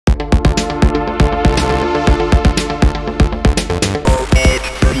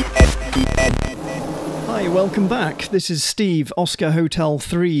welcome back. This is Steve, Oscar Hotel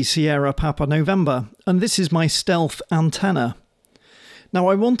 3, Sierra Papa November, and this is my stealth antenna. Now,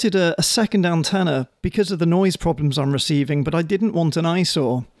 I wanted a second antenna because of the noise problems I'm receiving, but I didn't want an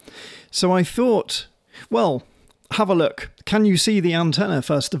eyesore. So I thought, well, have a look. Can you see the antenna,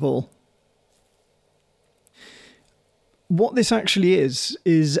 first of all? What this actually is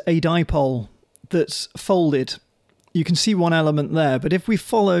a dipole that's folded. You can see one element there, but if we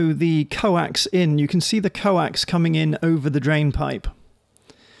follow the coax in, you can see the coax coming in over the drain pipe.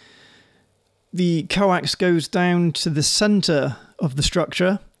 The coax goes down to the center of the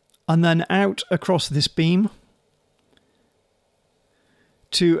structure and then out across this beam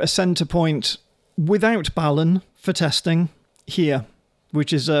to a center point without balun for testing here,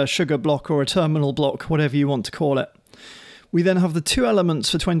 which is a sugar block or a terminal block, whatever you want to call it. We then have the two elements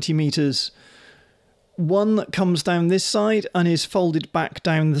for 20 meters. One that comes down this side and is folded back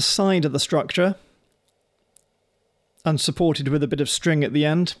down the side of the structure and supported with a bit of string at the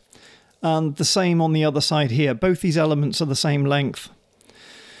end. And the same on the other side here. Both these elements are the same length.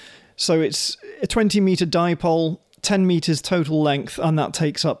 So it's a 20-meter dipole, 10 meters total length, and that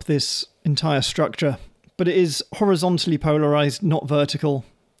takes up this entire structure. But it is horizontally polarized, not vertical.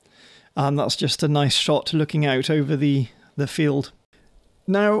 And that's just a nice shot looking out over the field.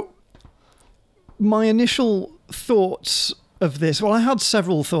 Now, my initial thoughts of this, well, I had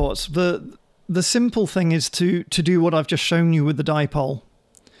several thoughts. The simple thing is to do what I've just shown you with the dipole.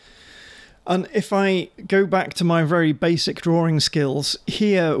 And if I go back to my very basic drawing skills,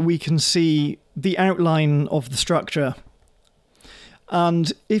 here we can see the outline of the structure.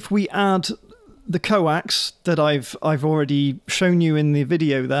 And if we add the coax that I've already shown you in the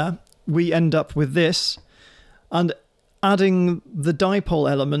video there, we end up with this. And adding the dipole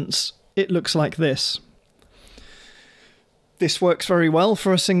elements, it looks like this. This works very well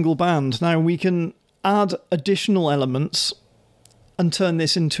for a single band. Now we can add additional elements and turn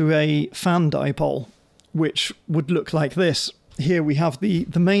this into a fan dipole, which would look like this. Here we have the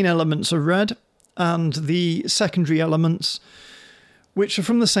main elements are red, and the secondary elements, which are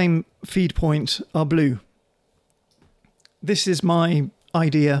from the same feed point, are blue. This is my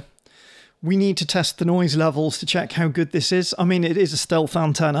idea. We need to test the noise levels to check how good this is. I mean, it is a stealth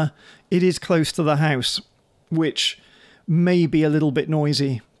antenna. It is close to the house, which may be a little bit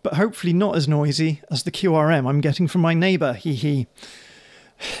noisy, but hopefully not as noisy as the QRM I'm getting from my neighbour, hee.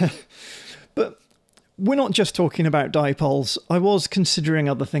 But we're not just talking about dipoles. I was considering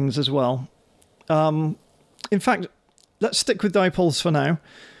other things as well. In fact, let's stick with dipoles for now.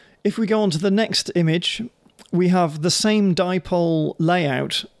 If we go on to the next image, we have the same dipole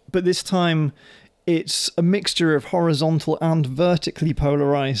layout, but this time it's a mixture of horizontal and vertically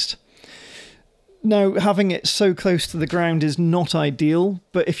polarized. Now, having it so close to the ground is not ideal,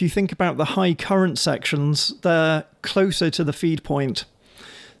 but if you think about the high current sections, they're closer to the feed point.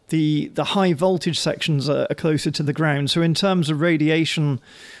 The high voltage sections are closer to the ground, so in terms of radiation,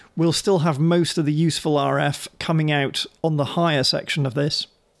 we'll still have most of the useful RF coming out on the higher section of this.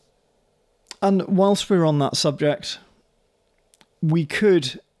 And whilst we're on that subject, we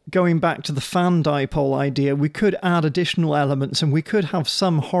could, going back to the fan dipole idea, we could add additional elements and we could have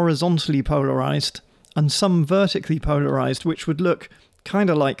some horizontally polarized and some vertically polarized, which would look kind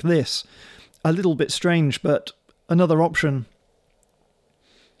of like this. A little bit strange, but another option.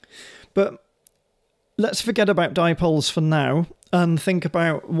 But let's forget about dipoles for now and think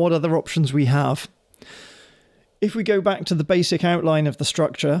about what other options we have. If we go back to the basic outline of the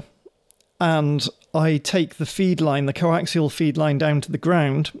structure, and I take the feed line, the coaxial feed line, down to the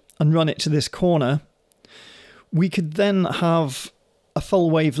ground and run it to this corner, we could then have a full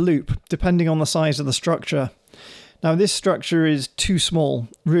wave loop, depending on the size of the structure. Now, this structure is too small,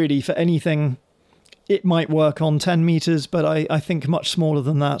 really, for anything. It might work on 10 meters, but I think much smaller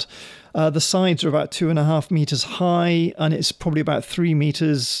than that. The sides are about 2.5 meters high, and it's probably about 3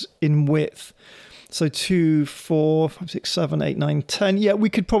 meters in width. So 2, 4, 5, 6, 7, 8, 9, 10. Yeah, we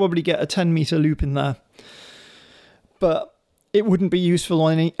could probably get a 10-meter loop in there. But it wouldn't be useful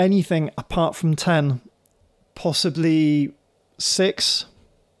on anything apart from 10. Possibly 6.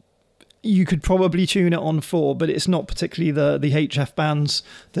 You could probably tune it on 4, but it's not particularly the HF bands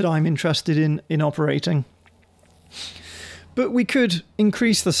that I'm interested in operating. But we could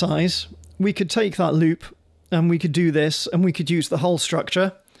increase the size. We could take that loop, and we could do this, and we could use the whole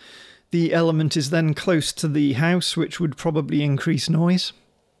structure. The element is then close to the house, which would probably increase noise.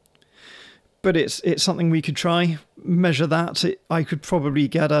 But it's something we could try. Measure that. I could probably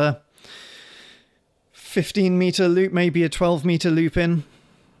get a 15-meter loop, maybe a 12-meter loop in.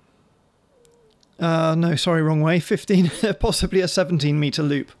 No, sorry, wrong way. 15, possibly a 17-meter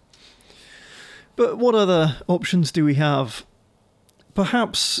loop. But what other options do we have?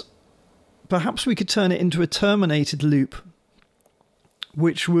 Perhaps we could turn it into a terminated loop,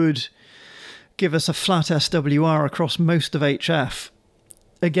 which would give us a flat SWR across most of HF.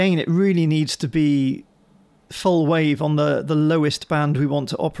 Again, it really needs to be full wave on the lowest band we want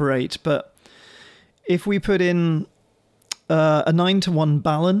to operate, but if we put in a 9:1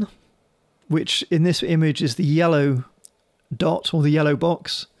 balun, which in this image is the yellow dot or the yellow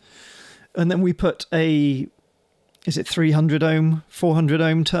box, and then we put a, is it 300 ohm, 400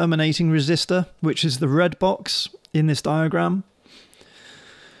 ohm terminating resistor, which is the red box in this diagram.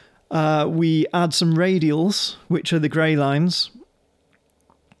 We add some radials, which are the grey lines,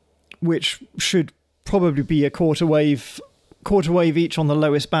 which should probably be a quarter wave each on the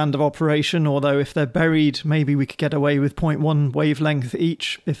lowest band of operation, although if they're buried, maybe we could get away with 0.1 wavelength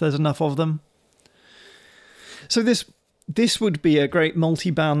each if there's enough of them. So this would be a great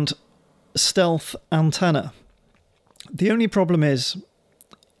multi-band stealth antenna. The only problem is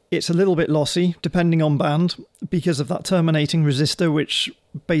it's a little bit lossy depending on band because of that terminating resistor, which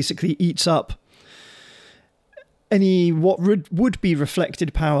basically eats up what would be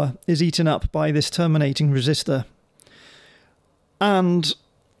reflected power is eaten up by this terminating resistor. And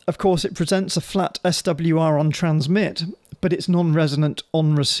of course it presents a flat SWR on transmit, but it's non-resonant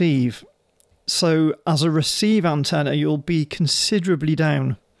on receive. So as a receive antenna, you'll be considerably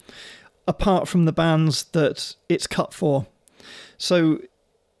down, apart from the bands that it's cut for. So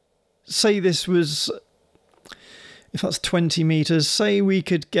say this was, if that's 20 meters, say we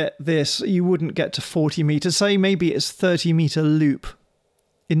could get this, you wouldn't get to 40 meters. Say maybe it's 30-meter loop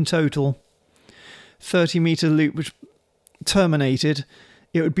in total. 30-meter loop, which terminated,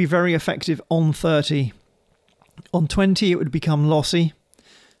 it would be very effective on 30. On 20, it would become lossy.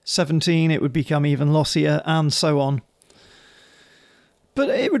 17, it would become even lossier, and so on. But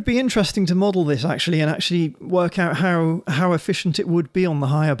it would be interesting to model this, actually, and actually work out how efficient it would be on the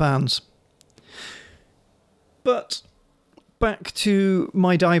higher bands. But back to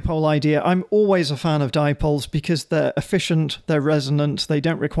my dipole idea. I'm always a fan of dipoles because they're efficient, they're resonant, they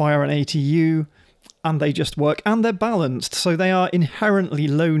don't require an ATU, and they just work, and they're balanced, so they are inherently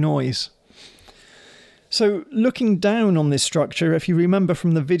low noise. So looking down on this structure, if you remember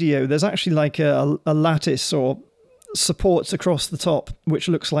from the video, there's actually like a lattice or supports across the top, which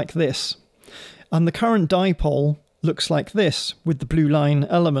looks like this. And the current dipole looks like this, with the blue line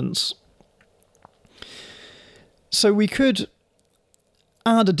elements. So we could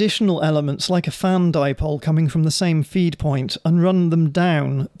add additional elements like a fan dipole coming from the same feed point and run them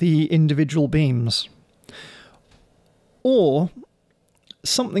down the individual beams. Or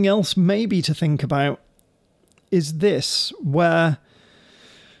something else maybe to think about is this, where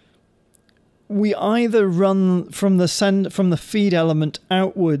we either run from the feed element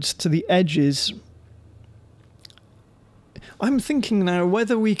outwards to the edges. I'm thinking now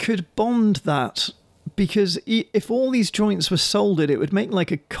whether we could bond that, because if all these joints were soldered, it would make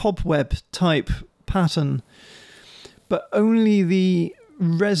like a cobweb type pattern, but only the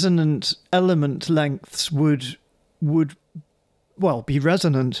resonant element lengths would well be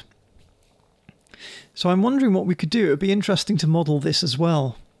resonant. So I'm wondering what we could do. It would be interesting to model this as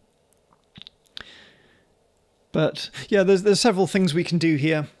well. But yeah, there's several things we can do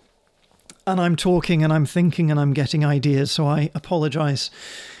here. And I'm talking and I'm thinking and I'm getting ideas, so I apologise.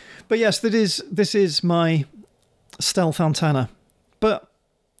 But yes, this is my stealth antenna. But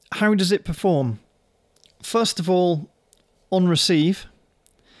how does it perform? First of all, on receive,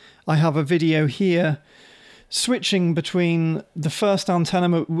 I have a video here switching between the first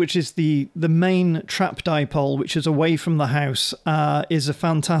antenna, which is the main trap dipole, which is away from the house, is a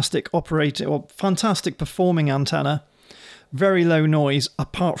fantastic operating or fantastic performing antenna. Very low noise,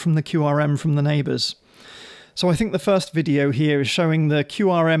 apart from the QRM from the neighbours. So I think the first video here is showing the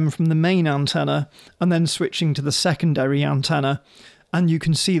QRM from the main antenna and then switching to the secondary antenna, and you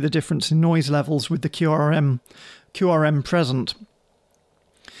can see the difference in noise levels with the QRM present.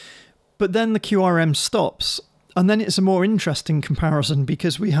 But then the QRM stops, and then it's a more interesting comparison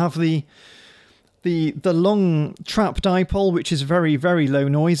because we have the long trap dipole, which is very, very low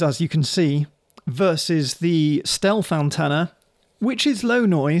noise, as you can see, versus the stealth antenna, which is low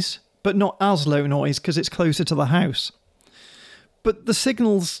noise, but not as low noise because it's closer to the house. But the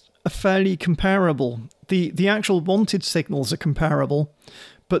signals are fairly comparable. The actual wanted signals are comparable,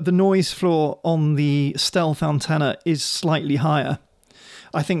 but the noise floor on the stealth antenna is slightly higher.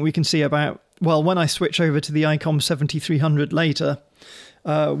 I think we can see about, well, when I switch over to the ICOM 7300 later,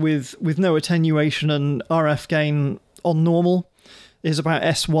 with no attenuation and RF gain on normal, is about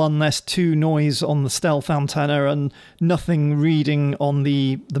S1, S2 noise on the stealth antenna and nothing reading on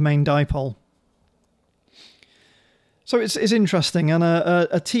the main dipole. So it's interesting, and a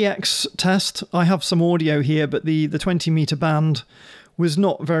TX test, I have some audio here, but the 20 meter band was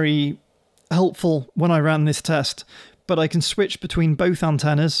not very helpful when I ran this test, but I can switch between both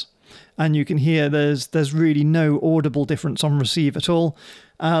antennas, and you can hear there's really no audible difference on receive at all,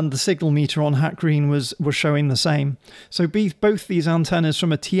 and the signal meter on Hat Green was showing the same. So both these antennas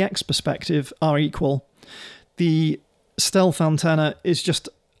from a TX perspective are equal. The stealth antenna is just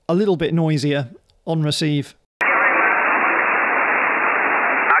a little bit noisier on receive.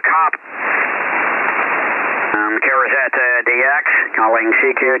 DX, calling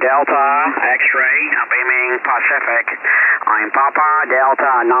CQ Delta, X-ray, beaming Pacific. I'm Papa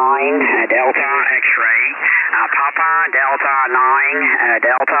Delta 9, Delta X-ray. Papa Delta 9,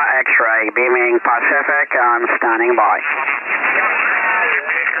 Delta X-ray, beaming Pacific. I'm standing by.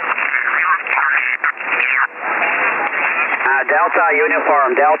 Delta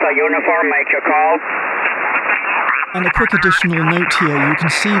Uniform, make your call. And a quick additional note here, you can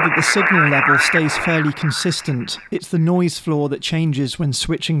see that the signal level stays fairly consistent. It's the noise floor that changes when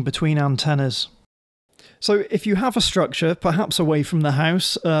switching between antennas. So if you have a structure, perhaps away from the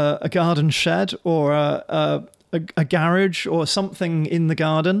house, a garden shed or a garage or something in the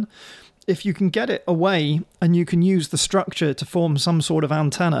garden, if you can get it away and you can use the structure to form some sort of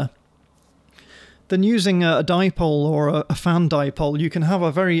antenna, then using a dipole or a fan dipole, you can have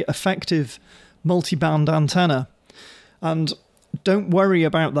a very effective multi-band antenna. And don't worry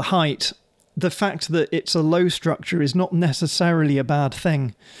about the height. The fact that it's a low structure is not necessarily a bad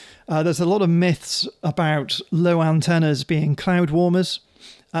thing. There's a lot of myths about low antennas being cloud warmers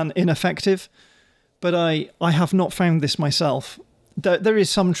and ineffective, but I have not found this myself. There is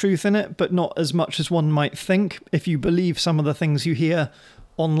some truth in it, but not as much as one might think if you believe some of the things you hear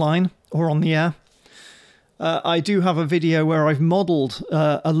online or on the air. I do have a video where I've modelled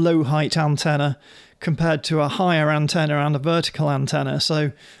a low height antenna compared to a higher antenna and a vertical antenna,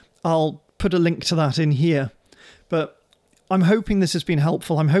 so I'll put a link to that in here. But I'm hoping this has been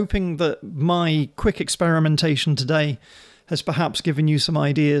helpful. I'm hoping that my quick experimentation today has perhaps given you some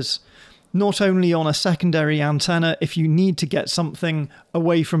ideas, not only on a secondary antenna if you need to get something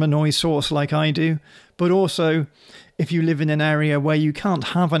away from a noise source like I do, but also if you live in an area where you can't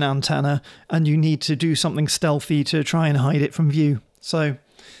have an antenna and you need to do something stealthy to try and hide it from view. So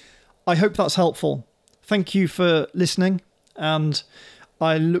I hope that's helpful. Thank you for listening, and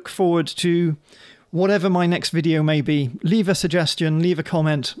I look forward to whatever my next video may be. Leave a suggestion, leave a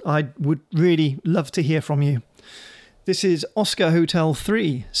comment. I would really love to hear from you. This is Oscar Hotel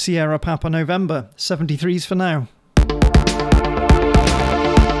 3, Sierra Papa November, 73s for now.